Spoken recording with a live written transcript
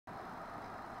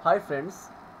Hi friends,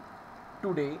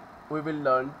 today we will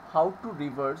learn how to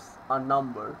reverse a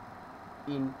number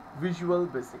in Visual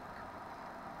Basic.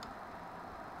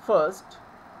 First,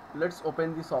 let's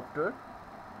open the software.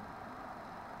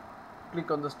 Click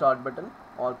on the start button,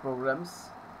 all programs,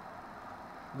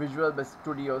 Visual Basic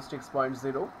Studio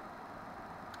 6.0,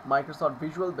 Microsoft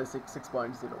Visual Basic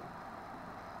 6.0.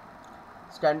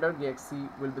 Standard Galaxy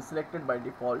will be selected by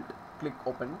default. Click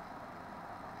open.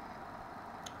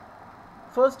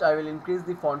 First, I will increase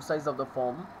the font size of the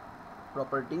form.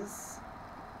 Properties,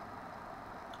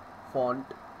 font,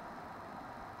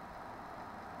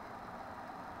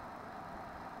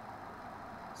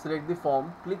 select the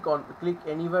form, click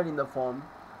anywhere in the form,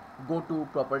 go to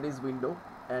properties window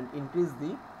and increase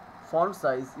the font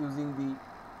size using the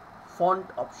font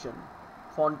option.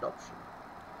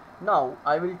 Now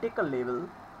I will take a label,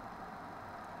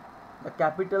 the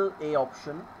capital A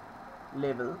option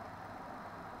label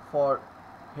for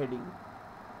heading,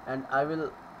 and I will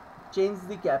change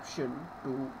the caption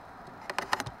to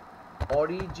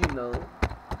original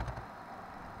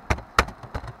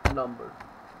number,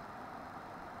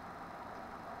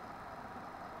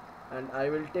 and I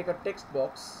will take a text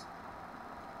box,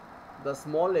 the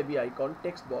small AB icon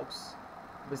text box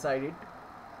beside it,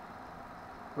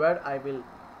 where I will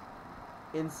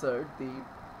insert the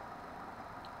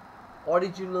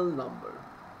original number.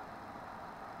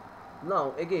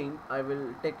 Now again I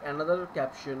will take another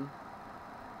caption,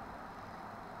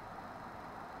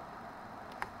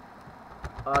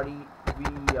 REVERSED,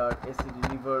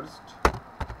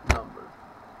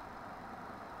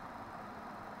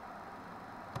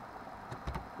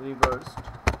 reversed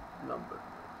number,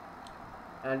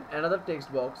 and another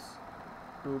text box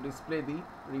to display the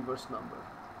reverse number.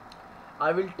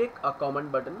 I will take a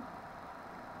comment button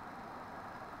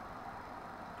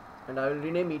and I will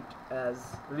rename it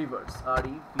as reverse,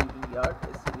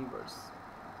 REVERSE, reverse.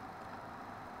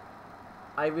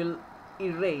 I will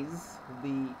erase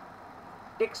the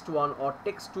text 1 or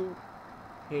text 2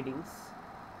 headings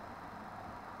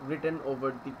written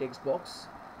over the text box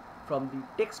from the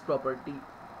text property.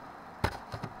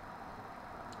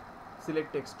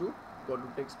 Select text 2, go to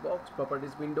text box,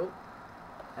 properties window,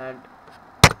 and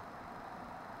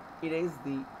erase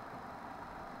the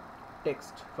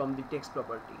text from the text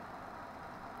property.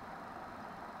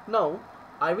 Now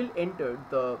I will enter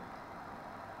the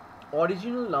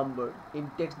original number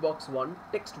in text box 1,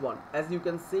 text 1, as you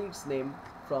can see its name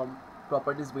from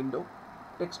properties window,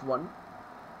 text 1,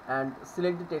 and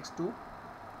select the text 2,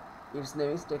 its name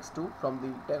is text 2 from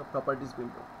the properties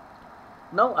window.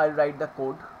 Now I'll write the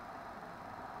code.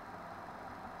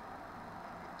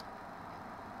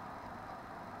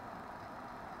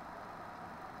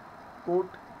 Code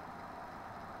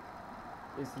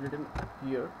is written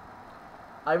here.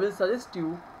 I will suggest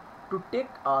you to take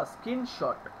a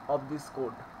screenshot of this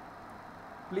code.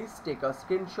 Please take a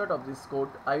screenshot of this code.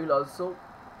 I will also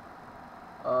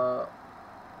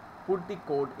put the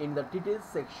code in the details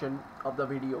section of the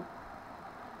video.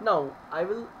 Now I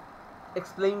will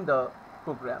explain the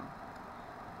program.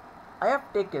 I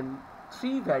have taken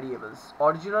three variables: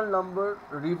 original number,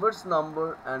 reverse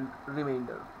number, and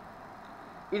remainder.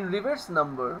 In reverse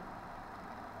number,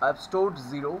 I have stored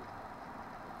 0.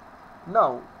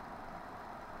 Now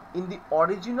in the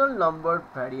original number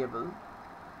variable,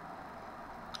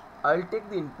 I will take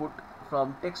the input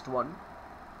from text 1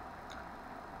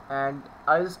 and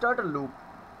I will start a loop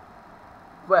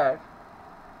where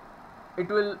it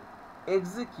will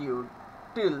execute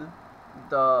till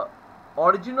the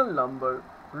original number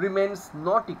remains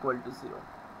not equal to 0.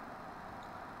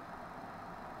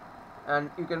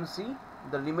 And you can see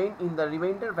in the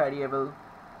remainder variable,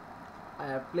 I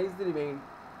have placed the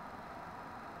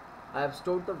I have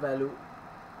stored the value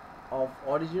of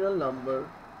original number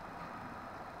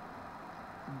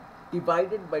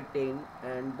divided by 10,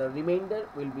 and the remainder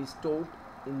will be stored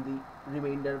in the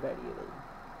remainder variable,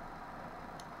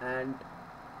 and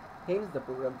hence the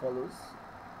program follows.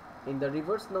 In the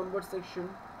reverse number section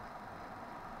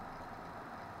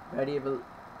variable,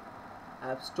 I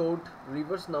have stored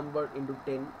reverse number into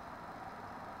 10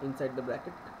 inside the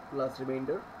bracket plus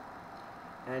remainder,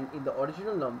 and in the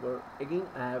original number again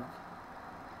I have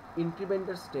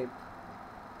incrementer step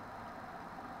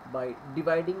by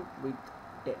dividing with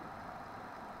 10,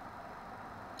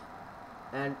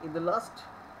 and in the last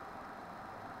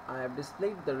I have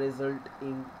displayed the result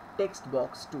in text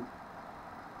box 2.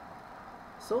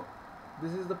 So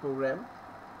this is the program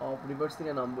of reversing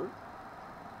a number.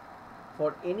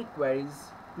 For any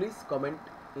queries, please comment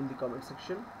in the comment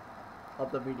section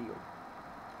of the video.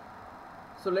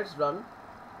 So let's run.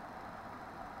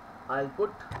 I'll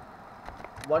put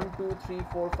 1 2 3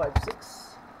 4 5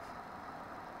 6.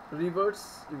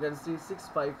 Reverse, you can see 6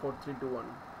 5 4 3 2 1.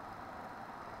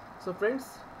 So friends,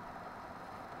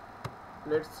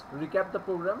 let's recap the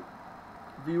program.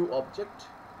 View object,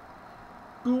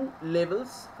 two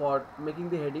levels for making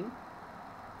the heading.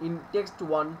 In text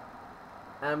 1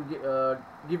 I am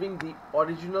giving the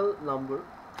original number,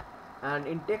 and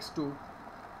in text 2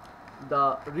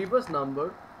 the reverse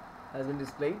number has been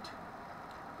displayed.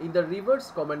 In the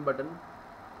reverse comment button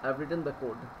I have written the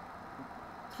code.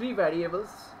 Three variables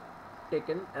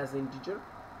taken as integer.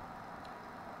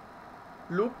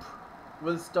 Loop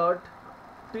will start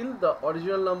till the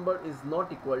original number is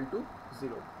not equal to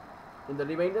 0. In the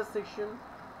remainder section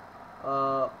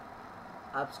I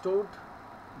have stored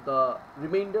the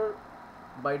remainder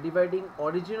by dividing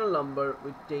original number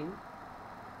with 10.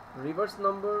 Reverse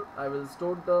number, I will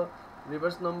store the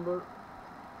reverse number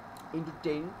into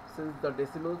 10 since the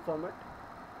decimal format,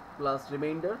 plus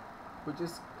remainder which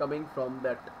is coming from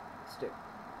that step.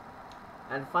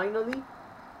 And finally,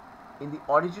 in the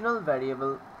original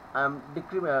variable I am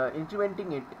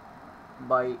incrementing it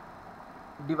by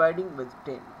dividing with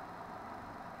 10,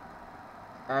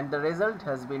 and the result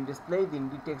has been displayed in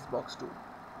the text box too.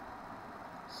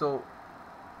 So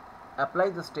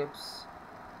apply the steps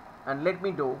and let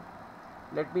me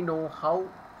know how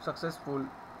successful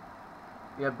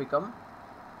you have become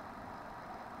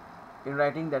in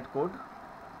writing that code.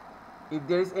 If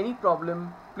there is any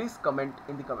problem, please comment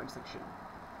in the comment section.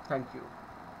 Thank you.